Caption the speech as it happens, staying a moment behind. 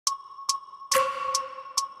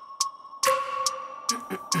I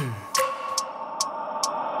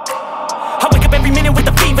wake up every minute with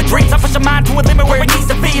the fever dreams. I push my mind to a limit where it needs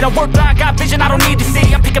to feed. I work blind, got vision I don't need to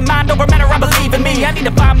see. I'm picking mind over matter, I believe in me. I need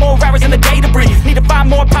to find more hours in the day to breathe. Need to find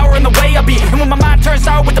more power in the way I be. And when my mind turns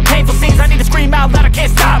sour with the painful scenes, I need to scream out loud, I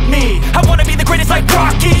can't stop me. I wanna be the greatest like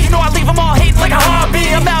Rocky. You know I leave them all hating like a hobby.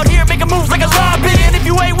 I'm out here making moves like a lobby. And if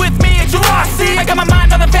you ain't with me, it's your loss. See, I got my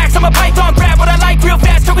mind on the facts, I'm a python. Grab what I like real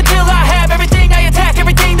fast, choke until I have everything I attack,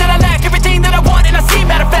 everything that I lack, everything that I want, and I see,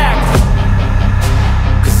 matter of fact.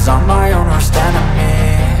 Cause I'm my own worst enemy.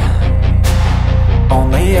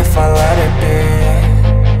 Only if I let it be.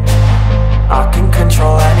 I can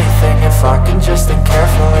control anything if I can just think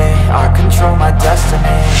carefully. I control my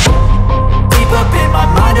destiny. Deep up in my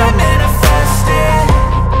mind I manifest it.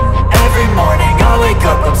 Every morning I wake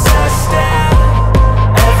up obsessed, and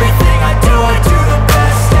everything I do the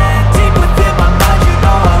best. And deep within my mind you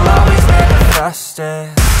know I'll always manifest it.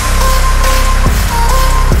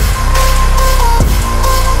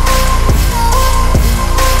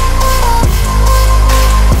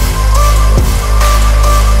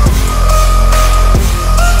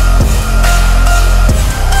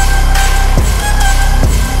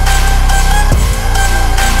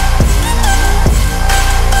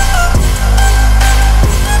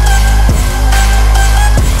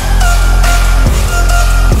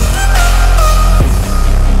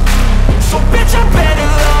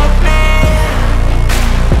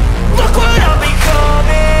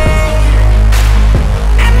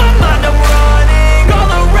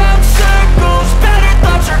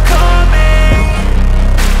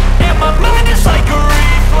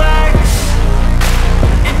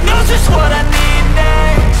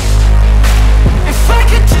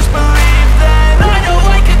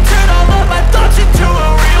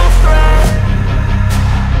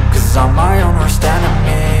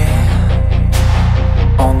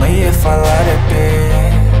 If I let it be,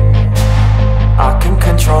 I can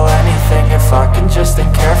control anything if I can just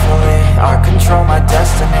think carefully. I control my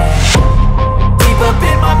destiny. Deep up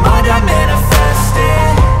in my mind I manifest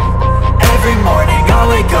it. Every morning I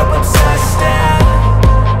wake up obsessed, and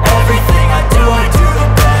everything I do the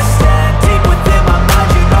best. And deep within my mind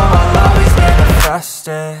you know I'll always manifest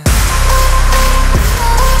it.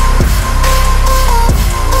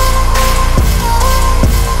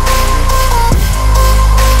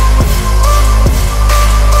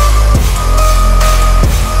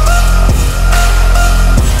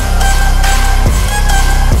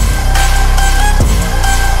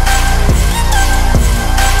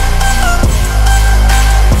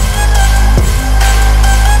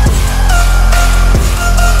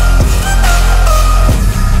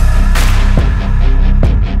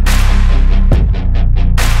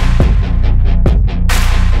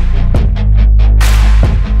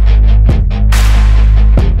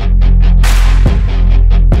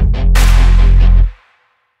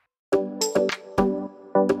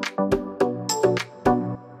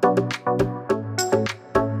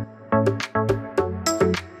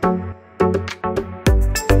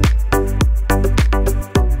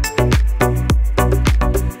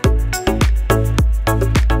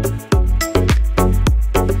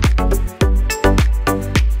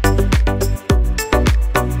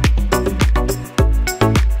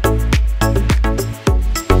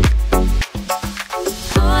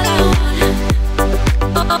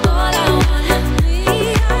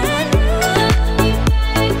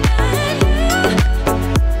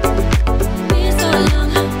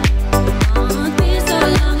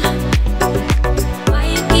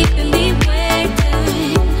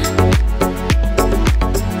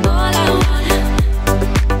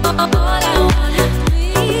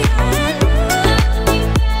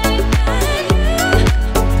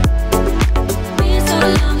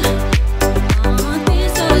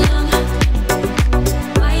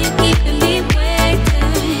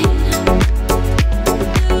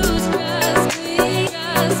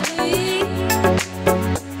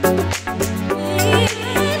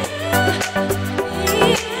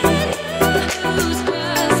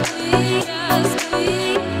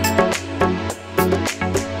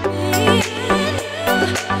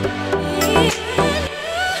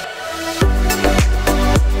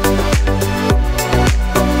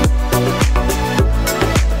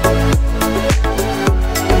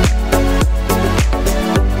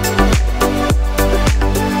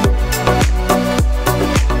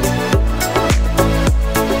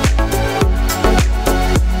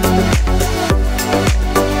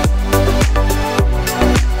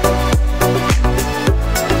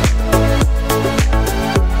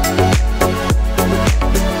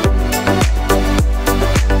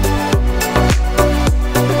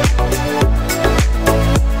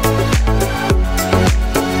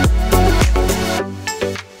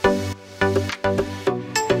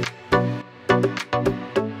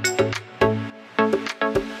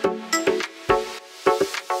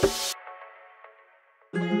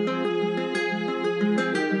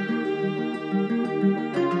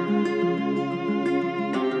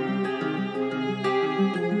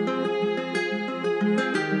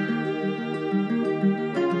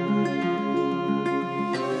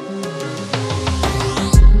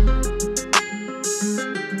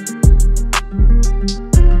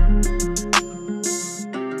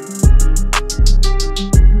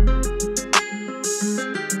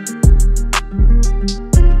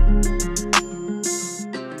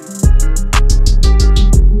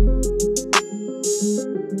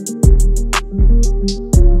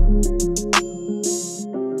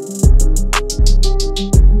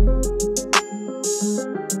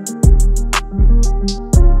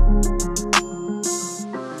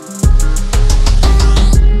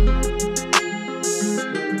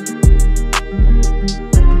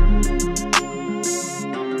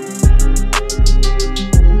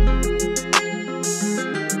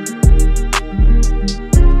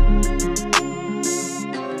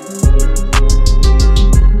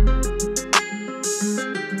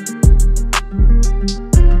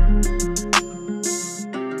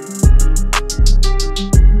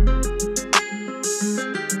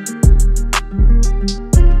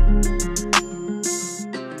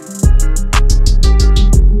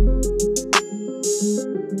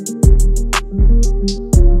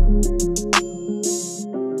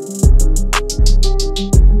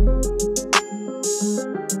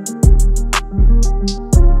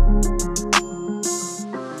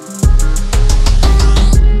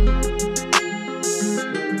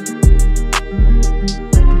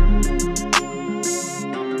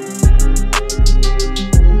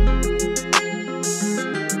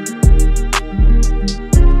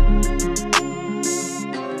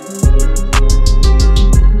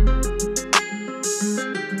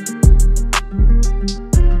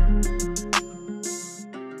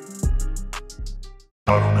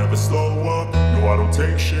 I don't ever slow up, no I don't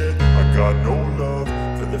take shit. I got no love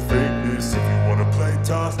for the fakeness. If you wanna play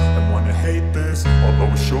tough and wanna hate this, I'll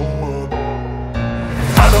always show up.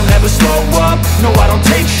 I don't ever slow up, no I don't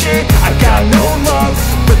take shit. I got no love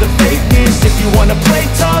for the fakeness. If you wanna play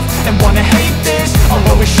tough and wanna hate this, I'll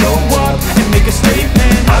always show up and make a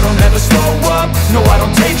statement. I don't ever slow up, no I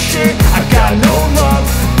don't take shit. I got no love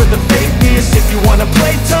for the fakeness. If you wanna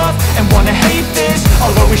play tough and wanna hate this,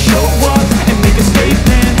 I'll always show up and make a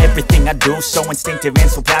statement. Everything I do so instinctive and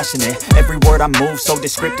so passionate. Every word I move so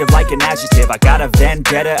descriptive like an adjective. I got a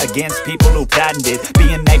vendetta against people who patented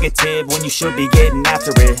being negative when you should be getting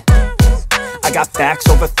after it. I got facts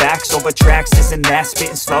over tracks, this and that.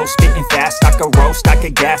 Spitting slow, spitting fast, I could roast, I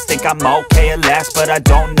could gas. Think I'm okay at last, but I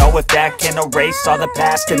don't know if that can erase all the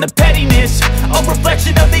past. And the pettiness, a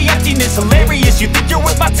reflection of the emptiness. Hilarious, you think you're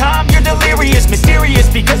worth my time, you're delirious. Mysterious,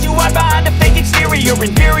 because you hide behind a fake exterior.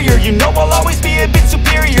 Inferior, you know I'll always be a bit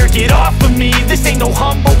superior. Get off of me, this ain't no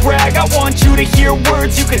humble brag. I want you to hear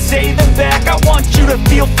words, you can say them back. I want you to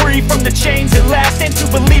feel free from the chains at last, and to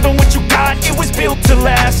believe in what you got, it was built to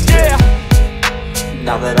last, yeah.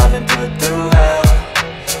 Now that I've been put through hell,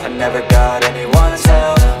 I never got anyone's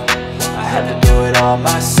help. I had to do it all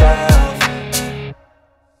myself.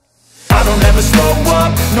 I don't ever slow up,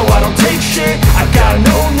 no I don't take shit. I got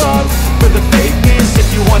no love for the fakeness. If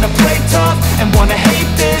you wanna play tough and wanna hate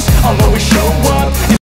this,